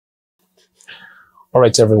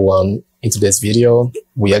Alright everyone, in today's video,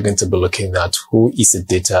 we are going to be looking at who is a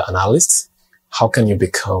data analyst, how can you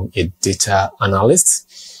become a data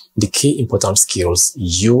analyst, the key important skills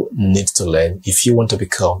you need to learn if you want to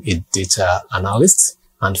become a data analyst,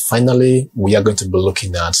 and finally, we are going to be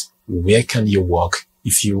looking at where can you work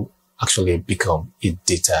if you actually become a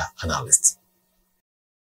data analyst.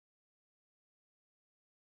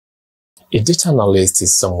 A data analyst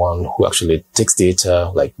is someone who actually takes data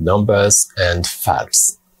like numbers and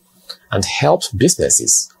facts and helps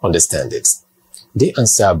businesses understand it. They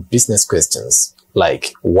answer business questions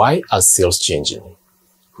like why are sales changing?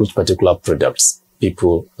 Which particular products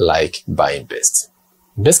people like buying best?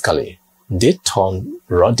 Basically, they turn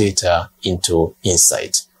raw data into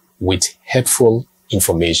insight with helpful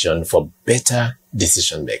information for better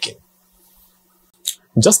decision making.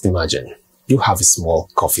 Just imagine you have a small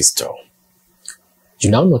coffee store. You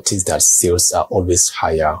now notice that sales are always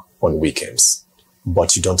higher on weekends,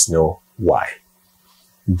 but you don't know why.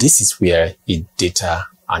 This is where a data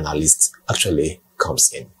analyst actually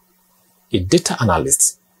comes in. A data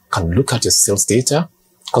analyst can look at your sales data,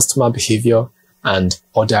 customer behavior, and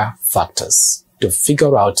other factors to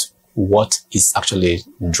figure out what is actually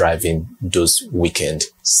driving those weekend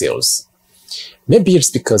sales. Maybe it's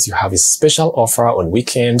because you have a special offer on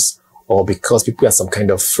weekends, or because people are some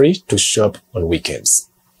kind of free to shop on weekends.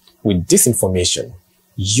 With this information,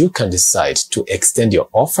 you can decide to extend your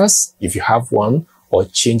offers if you have one, or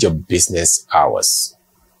change your business hours.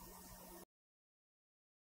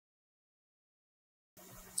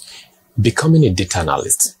 Becoming a data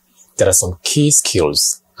analyst, there are some key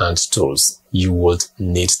skills and tools you would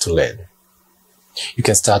need to learn. You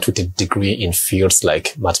can start with a degree in fields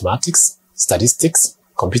like mathematics, statistics,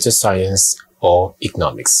 computer science, or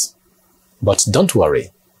economics. But don't worry,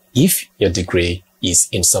 if your degree is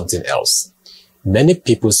in something else. Many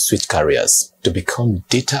people switch careers to become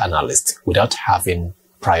data analysts without having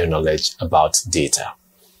prior knowledge about data.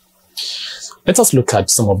 Let us look at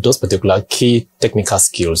some of those particular key technical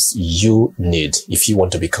skills you need if you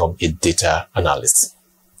want to become a data analyst.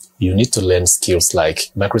 You need to learn skills like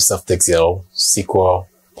Microsoft Excel, SQL,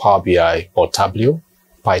 Power BI or Tableau,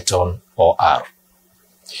 Python or R.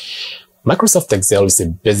 Microsoft Excel is a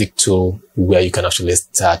basic tool where you can actually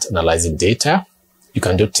start analyzing data. You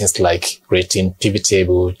can do things like creating pivot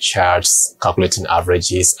table, charts, calculating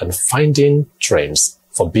averages, and finding trends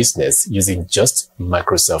for business using just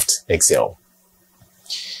Microsoft Excel.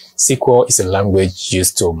 SQL is a language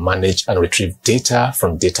used to manage and retrieve data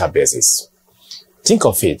from databases. Think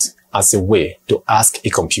of it as a way to ask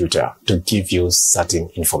a computer to give you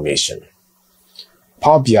certain information.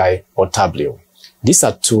 Power BI or Tableau. These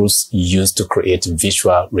are tools used to create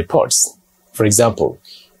visual reports. For example,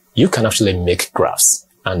 you can actually make graphs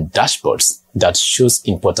and dashboards that shows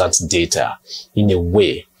important data in a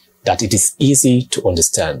way that it is easy to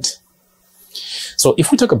understand. So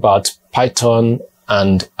if we talk about Python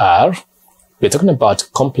and R, we're talking about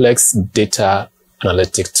complex data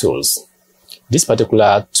analytic tools. These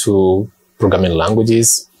particular two programming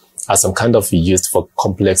languages are some kind of used for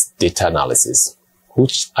complex data analysis,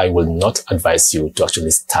 which I will not advise you to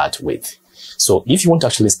actually start with. So if you want to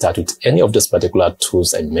actually start with any of those particular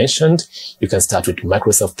tools I mentioned, you can start with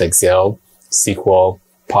Microsoft Excel, SQL,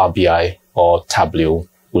 Power BI, or Tableau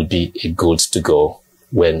would be a good to go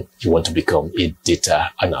when you want to become a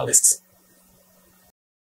data analyst.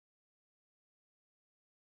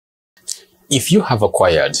 If you have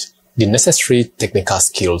acquired the necessary technical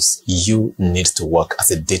skills you need to work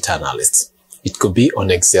as a data analyst, it could be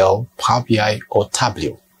on Excel, Power BI, or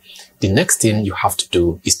Tableau. The next thing you have to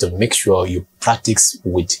do is to make sure you practice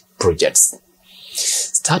with projects.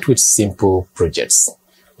 Start with simple projects,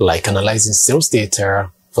 like analyzing sales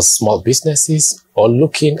data for small businesses or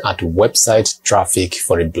looking at website traffic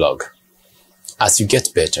for a blog. As you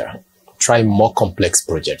get better, try more complex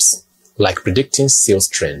projects, like predicting sales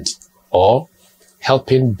trend or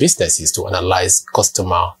helping businesses to analyze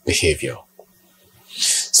customer behavior.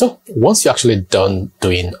 So once you're actually done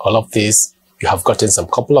doing all of this, you have gotten some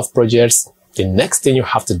couple of projects, the next thing you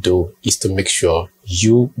have to do is to make sure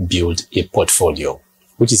you build a portfolio,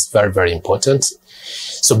 which is very, very important.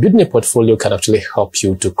 So building a portfolio can actually help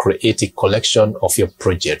you to create a collection of your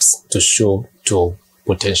projects to show to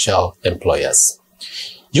potential employers.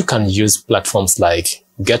 You can use platforms like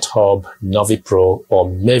GitHub, NoviPro, or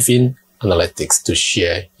Maven Analytics to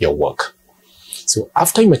share your work. So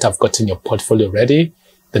after you might have gotten your portfolio ready,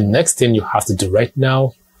 the next thing you have to do right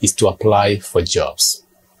now is to apply for jobs.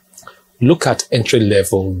 Look at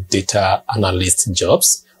entry-level data analyst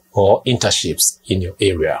jobs or internships in your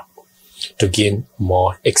area to gain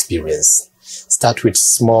more experience. Start with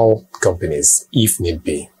small companies if need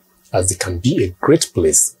be, as they can be a great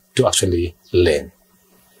place to actually learn.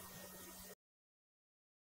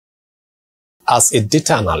 As a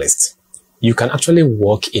data analyst, you can actually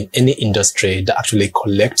work in any industry that actually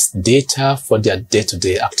collects data for their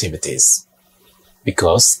day-to-day activities,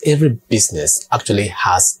 because every business actually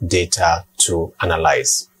has data to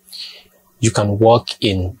analyze. You can work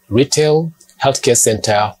in retail, healthcare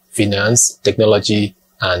center, finance, technology,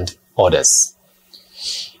 and others.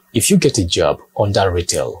 If you get a job under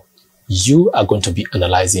retail, you are going to be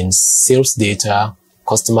analyzing sales data,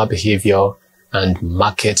 customer behavior, and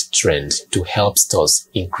market trend to help stores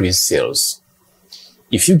increase sales.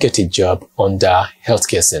 If you get a job under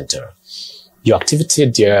healthcare center, your activity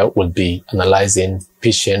there will be analyzing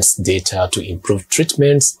patients' data to improve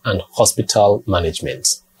treatments and hospital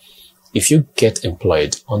management. If you get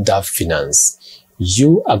employed under finance,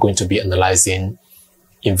 you are going to be analyzing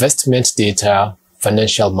investment data,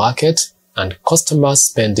 financial market, and customer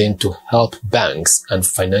spending to help banks and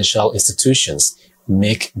financial institutions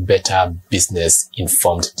make better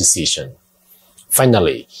business-informed decisions.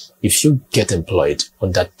 Finally, if you get employed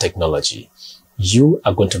under technology, you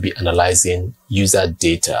are going to be analyzing user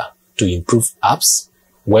data to improve apps,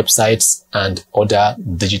 websites, and other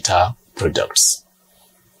digital products.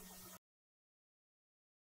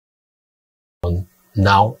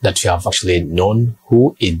 Now that you have actually known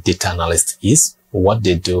who a data analyst is, what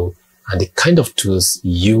they do, and the kind of tools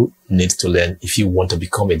you need to learn if you want to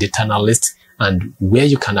become a data analyst, and where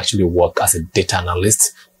you can actually work as a data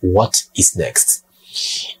analyst, what is next?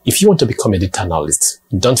 If you want to become a data analyst,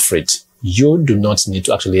 don't fret. You do not need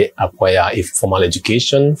to actually acquire a formal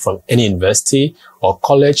education from any university or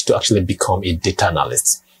college to actually become a data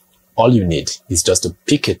analyst. All you need is just to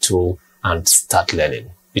pick a tool and start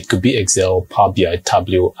learning. It could be Excel, Power BI,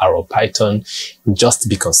 Tableau, or Python. Just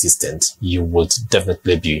be consistent. You would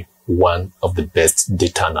definitely be one of the best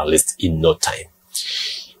data analysts in no time.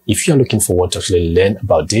 If you are looking forward to actually learn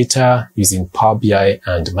about data using Power BI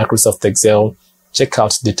and Microsoft Excel, check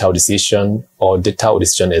out Data Decision or Data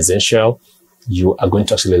Decision Essential. You are going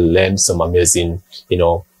to actually learn some amazing,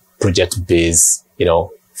 project-based,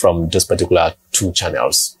 from those particular two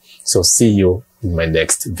channels. So see you in my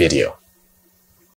next video.